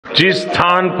जिस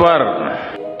स्थान पर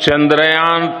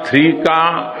चंद्रयान 3 का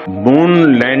मून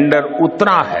लैंडर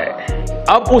उतरा है,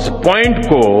 अब उस पॉइंट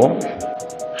को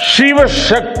शिव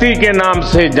शक्ति के नाम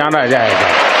से जाना जाएगा।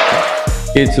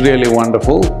 It's really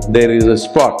wonderful. There is a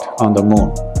spot on the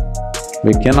moon.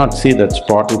 We cannot see that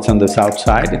spot, it's on the south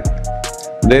side.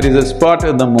 There is a spot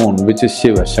on the moon which is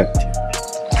Shiva Shakti.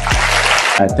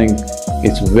 I think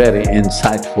it's very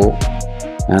insightful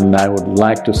and I would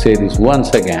like to say this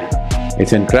once again.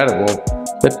 It's incredible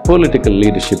that political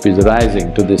leadership is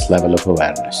rising to this level of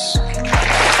awareness.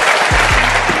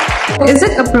 Is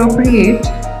it appropriate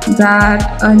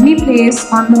that any place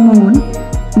on the moon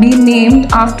be named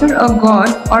after a god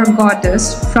or goddess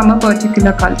from a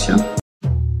particular culture?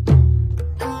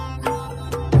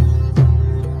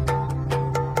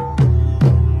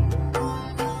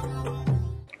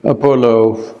 Apollo,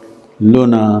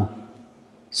 Luna,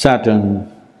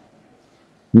 Saturn,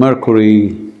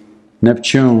 Mercury,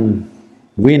 Neptune,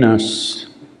 Venus,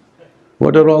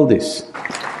 what are all these?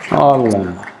 All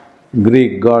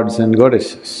Greek gods and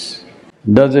goddesses.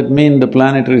 Does it mean the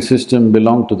planetary system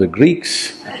belonged to the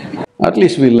Greeks? At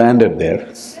least we landed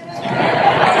there.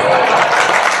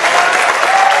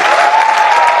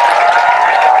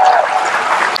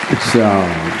 So,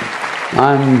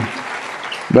 I'm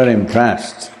very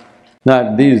impressed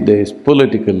that these days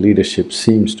political leadership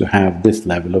seems to have this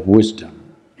level of wisdom.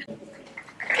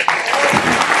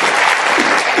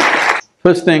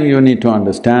 First thing you need to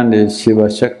understand is Shiva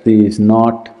Shakti is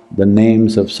not the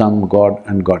names of some god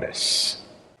and goddess.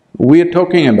 We are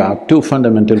talking about two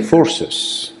fundamental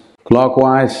forces,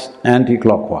 clockwise,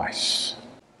 anti-clockwise,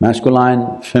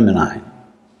 masculine, feminine.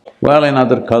 Well, in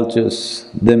other cultures,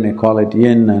 they may call it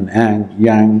yin and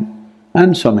yang,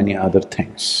 and so many other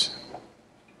things.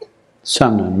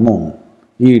 Sun and moon,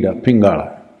 Ida,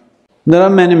 Pingala. There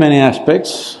are many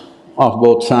aspects of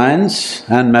both science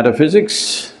and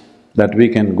metaphysics that we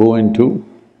can go into,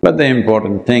 but the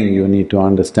important thing you need to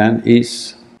understand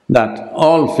is that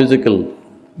all physical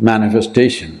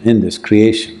manifestation in this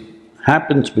creation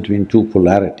happens between two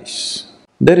polarities.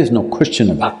 There is no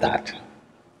question about that.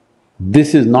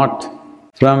 This is not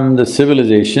from the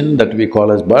civilization that we call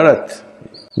as Bharat.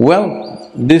 Well,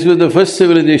 this was the first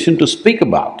civilization to speak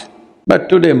about. But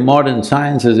today modern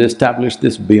science has established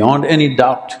this beyond any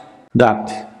doubt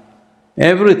that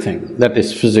everything that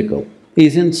is physical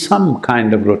is in some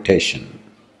kind of rotation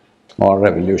or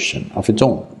revolution of its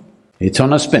own. It's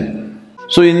on a spin.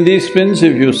 So in these spins,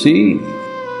 if you see,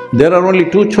 there are only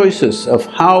two choices of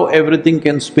how everything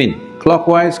can spin,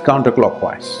 clockwise,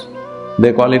 counterclockwise.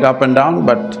 They call it up and down,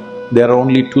 but there are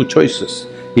only two choices.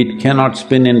 It cannot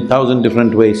spin in 1,000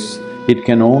 different ways, it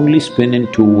can only spin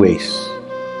in two ways.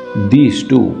 These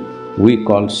two we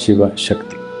call Shiva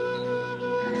Shakti.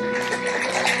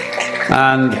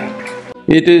 And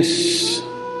it is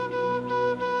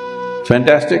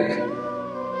fantastic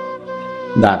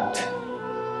that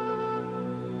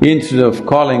instead of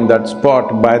calling that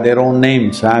spot by their own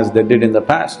names as they did in the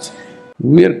past,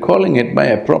 we are calling it by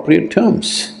appropriate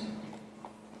terms.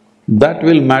 That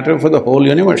will matter for the whole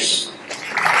universe.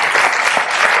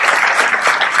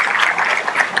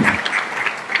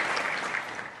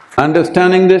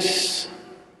 Understanding this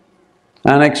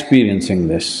and experiencing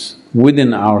this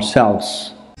within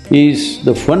ourselves is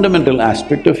the fundamental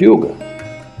aspect of yoga.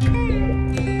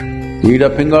 Ida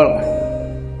Pingala,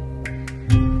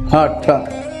 Hatha.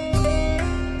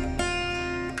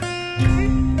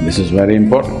 This is very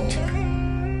important.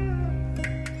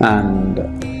 And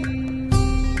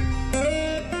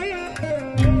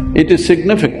it is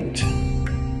significant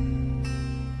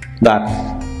that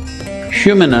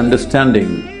human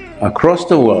understanding across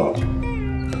the world,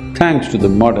 thanks to the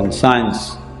modern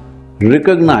science,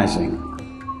 recognizing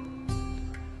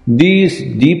these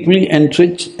deeply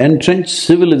entrenched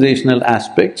civilizational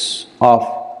aspects of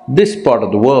this part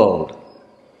of the world,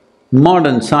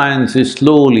 modern science is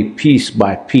slowly, piece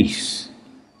by piece,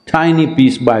 tiny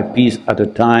piece by piece at a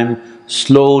time,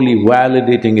 slowly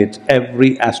validating its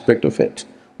every aspect of it.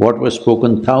 What was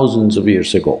spoken thousands of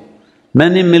years ago,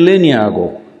 many millennia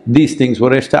ago, these things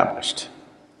were established.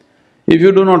 If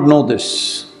you do not know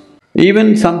this,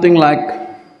 even something like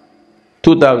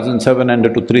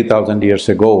 2,700 to 3,000 years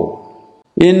ago,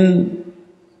 in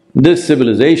this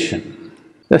civilization,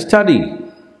 the study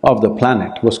of the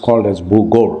planet was called as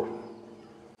Bhugol.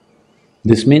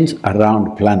 This means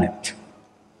around planet.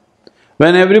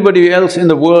 When everybody else in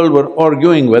the world were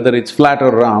arguing whether it's flat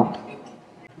or round,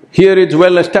 here it's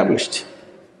well established.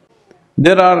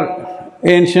 There are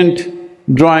ancient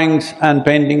drawings and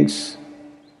paintings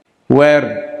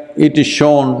where it is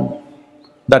shown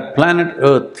that planet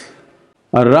Earth,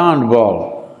 a round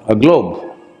ball, a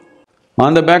globe,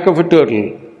 on the back of a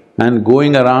turtle and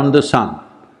going around the sun,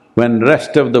 when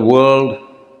rest of the world,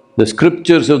 the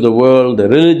scriptures of the world, the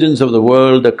religions of the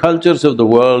world, the cultures of the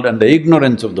world and the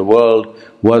ignorance of the world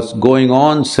was going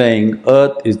on saying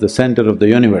Earth is the center of the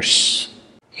universe.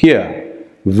 Here,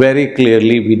 very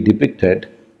clearly we depicted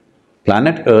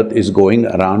planet Earth is going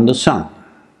around the sun.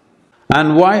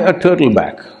 And why a turtle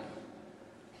back?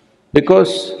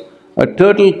 Because a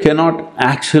turtle cannot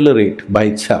accelerate by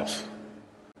itself.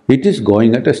 It is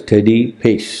going at a steady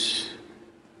pace.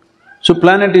 So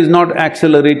planet is not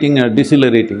accelerating or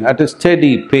decelerating, at a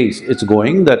steady pace it's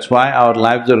going, that's why our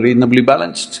lives are reasonably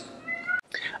balanced.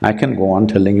 I can go on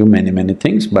telling you many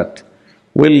things, but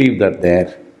we'll leave that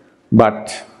there.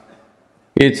 But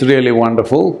it's really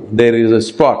wonderful, there is a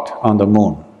spot on the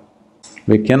moon.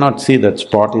 We cannot see that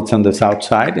spot, it's on the south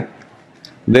side.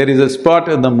 There is a spot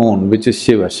on the moon which is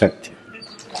Shiva Shakti.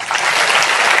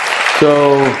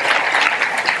 So,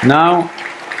 now,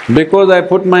 because I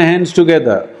put my hands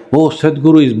together, oh,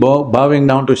 Sadhguru is bowing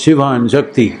down to Shiva and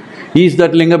Shakti, he's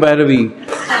that Linga Bhairavi.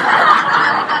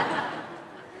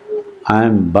 I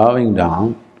am bowing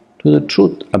down to the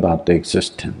truth about the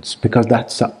existence, because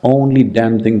that's the only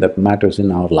damn thing that matters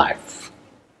in our life.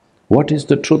 What is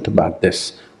the truth about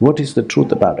this? What is the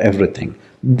truth about everything?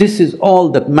 This is all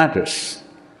that matters.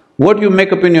 What you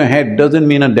make up in your head doesn't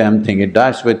mean a damn thing, it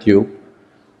dies with you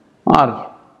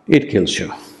or it kills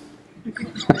you.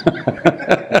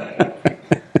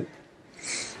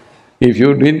 If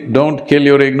you don't kill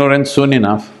your ignorance soon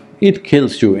enough, it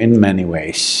kills you in many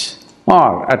ways,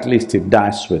 or at least it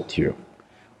dies with you.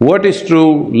 What is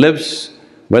true lives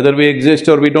whether we exist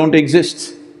or we don't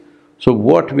exist. So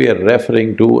what we are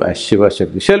referring to as Shiva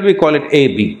Shakti, shall we call it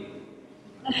AB?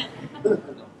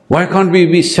 Why can't we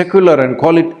be secular and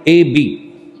call it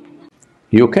AB?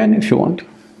 You can if you want.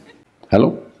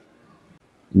 Hello?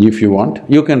 If you want,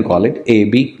 you can call it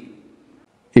AB,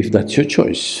 if that's your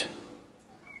choice.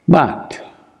 But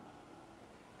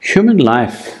human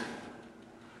life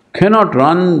cannot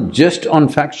run just on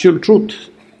factual truth.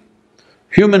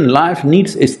 Human life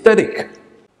needs aesthetic.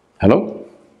 Hello?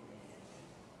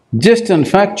 Just on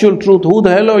factual truth, who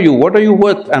the hell are you? What are you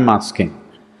worth? I'm asking.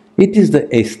 It is the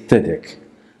aesthetic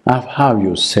of how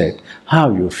you sit,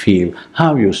 how you feel,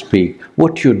 how you speak,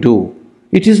 what you do.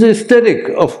 It is the aesthetic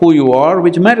of who you are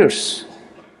which matters.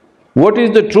 What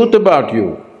is the truth about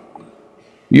you?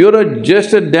 You're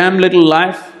just a damn little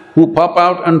life who pop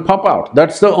out and pop out,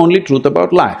 that's the only truth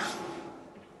about life.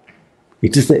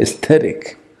 It is the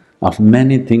aesthetic of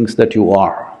many things that you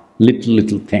are,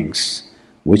 little things,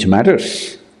 which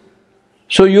matters.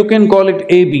 So you can call it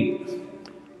AB.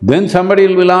 Then somebody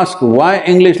will ask, why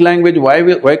English language,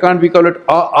 why can't we call it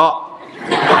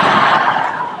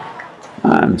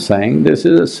I'm saying this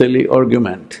is a silly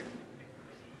argument,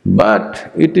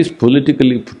 but it is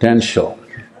politically potential.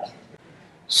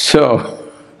 So,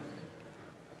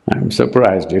 I'm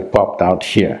surprised it popped out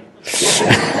here.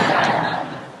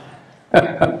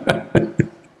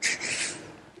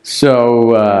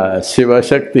 So, Shiva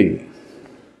Shakti,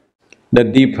 the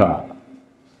deeper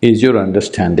is your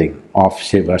understanding of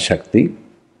Shiva Shakti,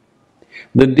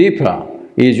 the deeper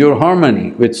is your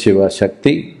harmony with Shiva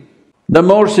Shakti, the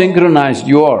more synchronized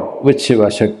you are with Shiva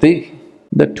Shakti,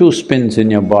 the two spins in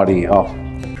your body of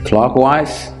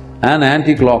clockwise and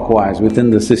anti-clockwise within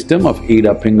the system of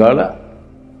Ida Pingala,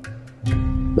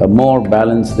 the more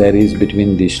balance there is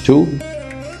between these two,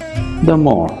 the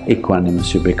more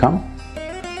equanimous you become,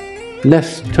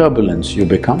 less turbulence you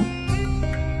become,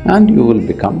 and you will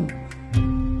become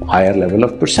higher level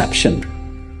of perception.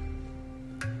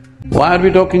 Why are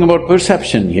we talking about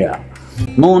perception here?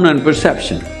 Moon and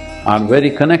perception are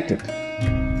very connected.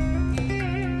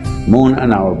 Moon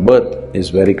and our birth is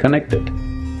very connected.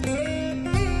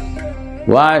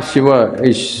 Why Shiva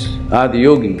is…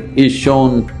 Adiyogi is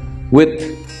shown with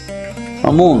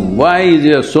a moon? Why is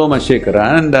he a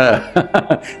Somashekara? And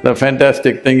the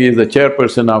fantastic thing is the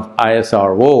chairperson of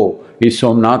ISRO is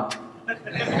Somnath.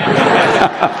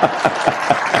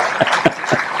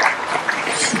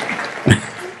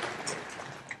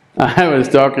 I was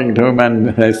talking to him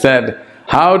and I said,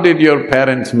 how did your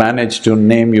parents manage to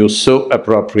name you so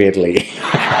appropriately?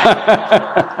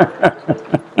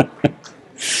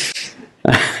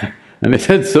 And he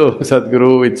said, so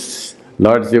Sadhguru, it's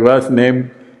Lord Shiva's name,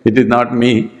 it is not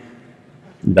me.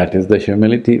 That is the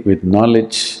humility. With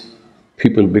knowledge,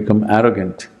 people become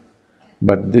arrogant.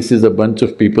 But this is a bunch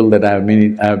of people that I've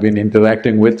been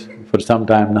interacting with for some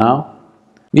time now.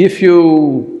 If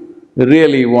you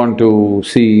really want to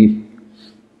see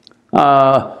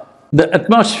the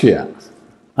atmosphere,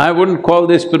 I wouldn't call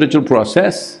this spiritual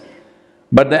process,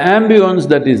 But the ambience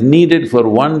that is needed for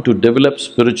one to develop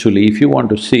spiritually, if you want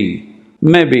to see,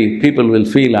 maybe people will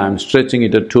feel I'm stretching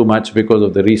it too much because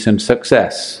of the recent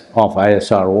success of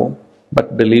ISRO,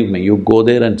 but believe me, you go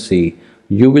there and see,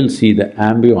 you will see the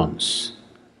ambience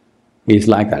is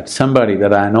like that. Somebody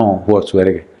that I know who works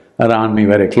very around me,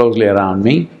 very closely around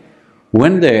me,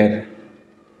 went there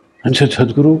and said,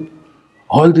 Sadhguru,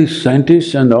 all these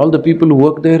scientists and all the people who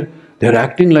work there, they're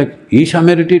acting like Isha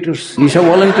meditators, Isha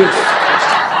volunteers.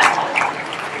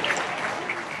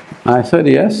 I said,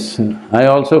 yes, I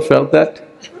also felt that.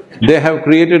 They have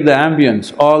created the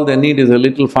ambience, all they need is a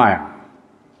little fire.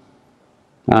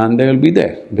 And they will be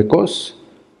there, because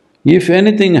if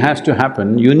anything has to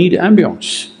happen, you need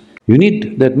ambience, you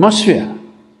need the atmosphere.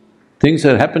 Things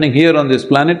are happening here on this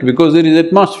planet because there is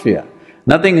atmosphere.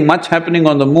 Nothing much happening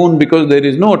on the moon because there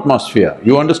is no atmosphere,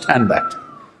 you understand that?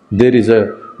 There is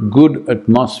a good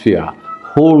atmosphere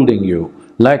holding you,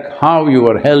 like how you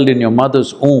were held in your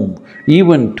mother's womb.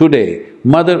 Even today,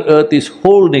 Mother Earth is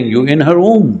holding you in her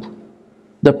womb.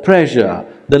 The pressure,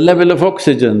 the level of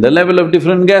oxygen, the level of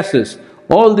different gases,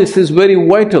 all this is very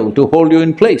vital to hold you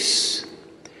in place.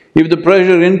 If the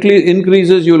pressure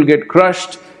increases, you'll get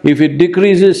crushed. If it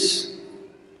decreases,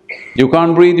 you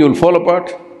can't breathe, you'll fall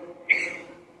apart.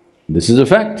 This is a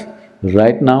fact.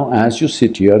 Right now, as you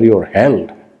sit here, you're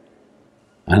held.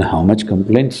 And how much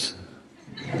complaints?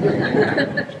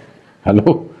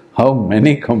 Hello? How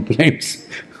many complaints?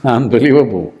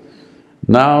 Unbelievable.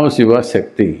 Now Shiva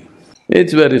Shakti,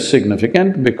 it's very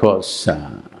significant because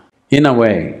in a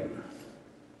way,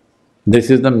 this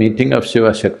is the meeting of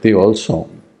Shiva Shakti also,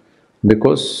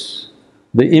 because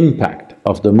the impact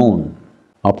of the moon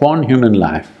upon human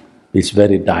life is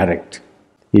very direct.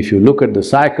 If you look at the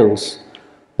cycles,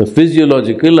 the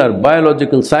physiological or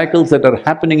biological cycles that are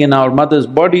happening in our mother's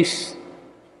bodies,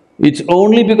 it's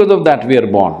only because of that we are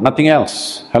born, nothing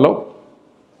else. Hello?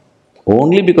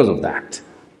 Only because of that.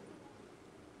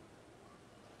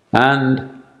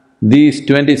 And these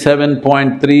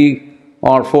 27.3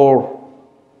 or 4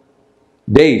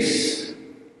 days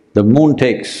the moon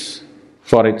takes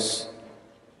for its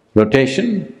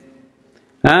rotation,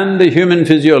 and the human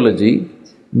physiology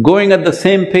going at the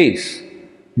same pace.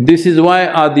 This is why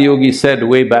Adiyogi said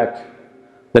way back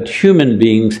that human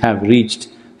beings have reached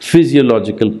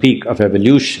physiological peak of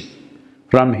evolution.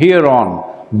 From here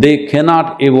on, they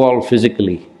cannot evolve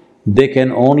physically, they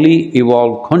can only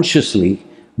evolve consciously,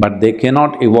 but they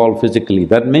cannot evolve physically.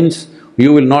 That means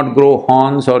you will not grow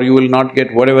horns or you will not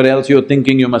get whatever else you're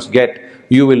thinking you must get,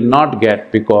 you will not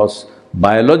get, because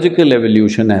biological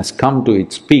evolution has come to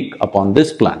its peak upon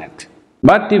this planet.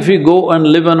 But if we go and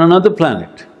live on another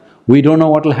planet, we don't know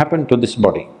what will happen to this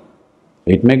body.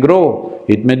 It may grow,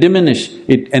 it may diminish,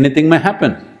 anything may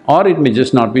happen, or it may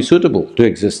just not be suitable to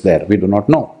exist there, we do not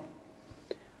know.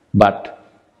 But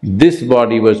this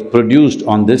body was produced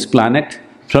on this planet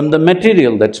from the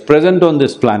material that's present on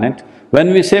this planet.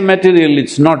 When we say material,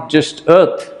 it's not just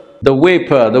earth, the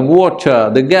vapor, the water,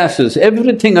 the gases,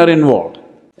 everything are involved.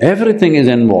 Everything is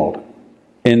involved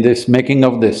in this making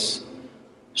of this.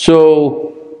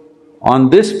 So, on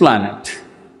this planet,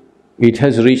 it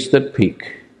has reached that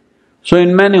peak. So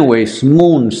in many ways,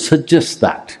 moon suggests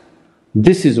that.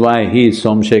 This is why he is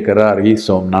Somshekara or he is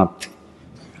Somnath.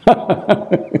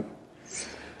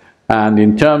 And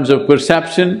in terms of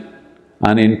perception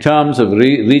and in terms of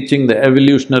reaching the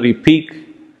evolutionary peak,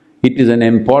 it is an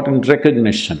important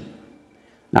recognition.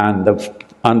 And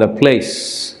the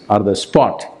place or the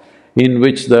spot in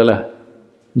which the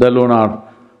lunar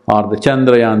or the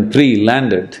Chandrayaan 3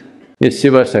 landed is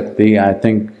Shiva Shakti. I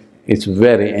think it's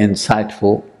very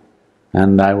insightful,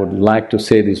 and I would like to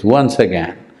say this once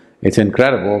again, it's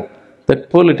incredible that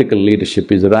political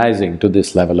leadership is rising to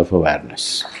this level of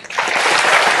awareness.